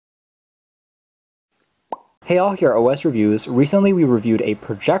Hey all, here at OS Reviews. Recently we reviewed a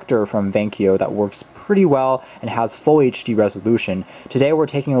projector from Vankyo that works pretty well and has full HD resolution. Today we're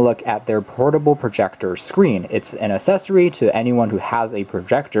taking a look at their portable projector screen. It's an accessory to anyone who has a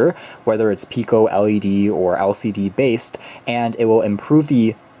projector, whether it's Pico, LED, or LCD based, and it will improve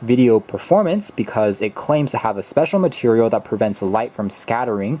the video performance because it claims to have a special material that prevents light from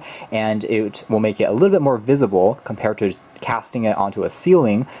scattering, and it will make it a little bit more visible compared to casting it onto a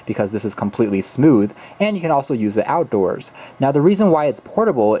ceiling because this is completely smooth, and you can also use it outdoors. Now the reason why it's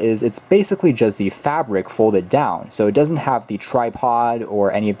portable is it's basically just the fabric folded down, so it doesn't have the tripod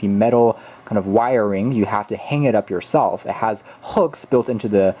or any of the metal kind of wiring. You have to hang it up yourself. It has hooks built into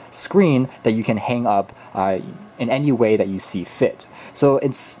the screen that you can hang up in any way that you see fit. So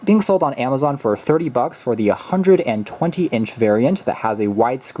it's being sold on Amazon for 30 bucks for the 120-inch variant that has a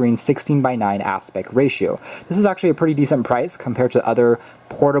widescreen 16:9 aspect ratio. This is actually a pretty decent price compared to other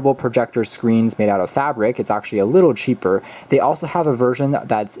portable projector screens made out of fabric. It's actually a little cheaper. They also have a version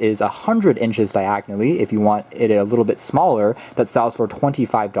that is 100 inches diagonally if you want it a little bit smaller, that sells for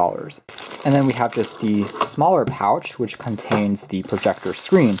 $25. And then we have just the smaller pouch which contains the projector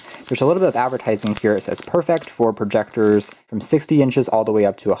screen. There's a little bit of advertising here. It says perfect for projectors from 60 inches all the way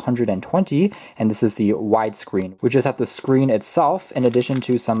up to 120, and this is the widescreen. We just have the screen itself in addition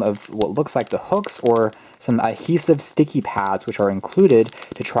to some of what looks like the hooks or some adhesive sticky pads which are included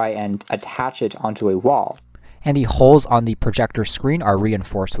to try and attach it onto a wall. And the holes on the projector screen are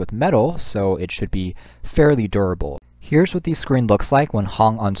reinforced with metal, so it should be fairly durable. Here's what the screen looks like when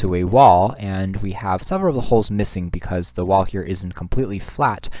hung onto a wall, and we have several of the holes missing because the wall here isn't completely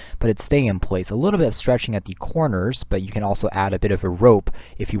flat, but it's staying in place. A little bit of stretching at the corners, but you can also add a bit of a rope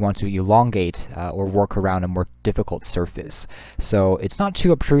if you want to elongate or work around a more difficult surface. So it's not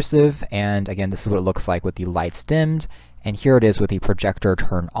too obtrusive, and again, this is what it looks like with the lights dimmed. And here it is with the projector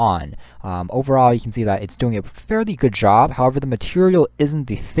turned on. Overall, you can see that it's doing a fairly good job. However, the material isn't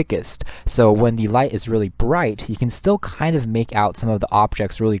the thickest, so when the light is really bright, you can still kind of make out some of the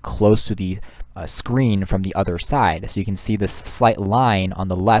objects really close to the screen from the other side. So you can see this slight line on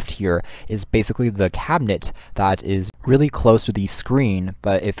the left here is basically the cabinet that is really close to the screen,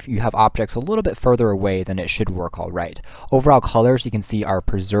 but if you have objects a little bit further away, then it should work all right. Overall colors, you can see, are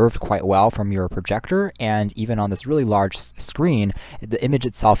preserved quite well from your projector, and even on this really large screen, the image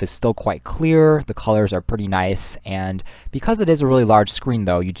itself is still quite clear. The colors are pretty nice, and because it is a really large screen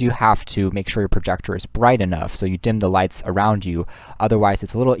though, you do have to make sure your projector is bright enough so you dim the lights around you. Otherwise,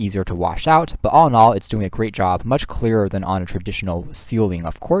 it's a little easier to wash out. But all in all, it's doing a great job, much clearer than on a traditional ceiling,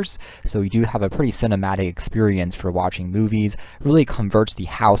 of course, so you do have a pretty cinematic experience for watching movies. Really converts the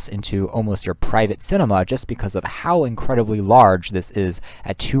house into almost your private cinema just because of how incredibly large this is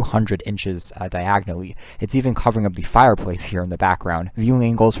at 200 inches diagonally. It's even covering up the fireplace here in the background. Viewing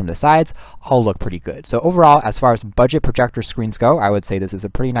angles from the sides all look pretty good. So overall, as far as budget projector screens go, I would say this is a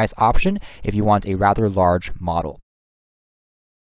pretty nice option if you want a rather large model.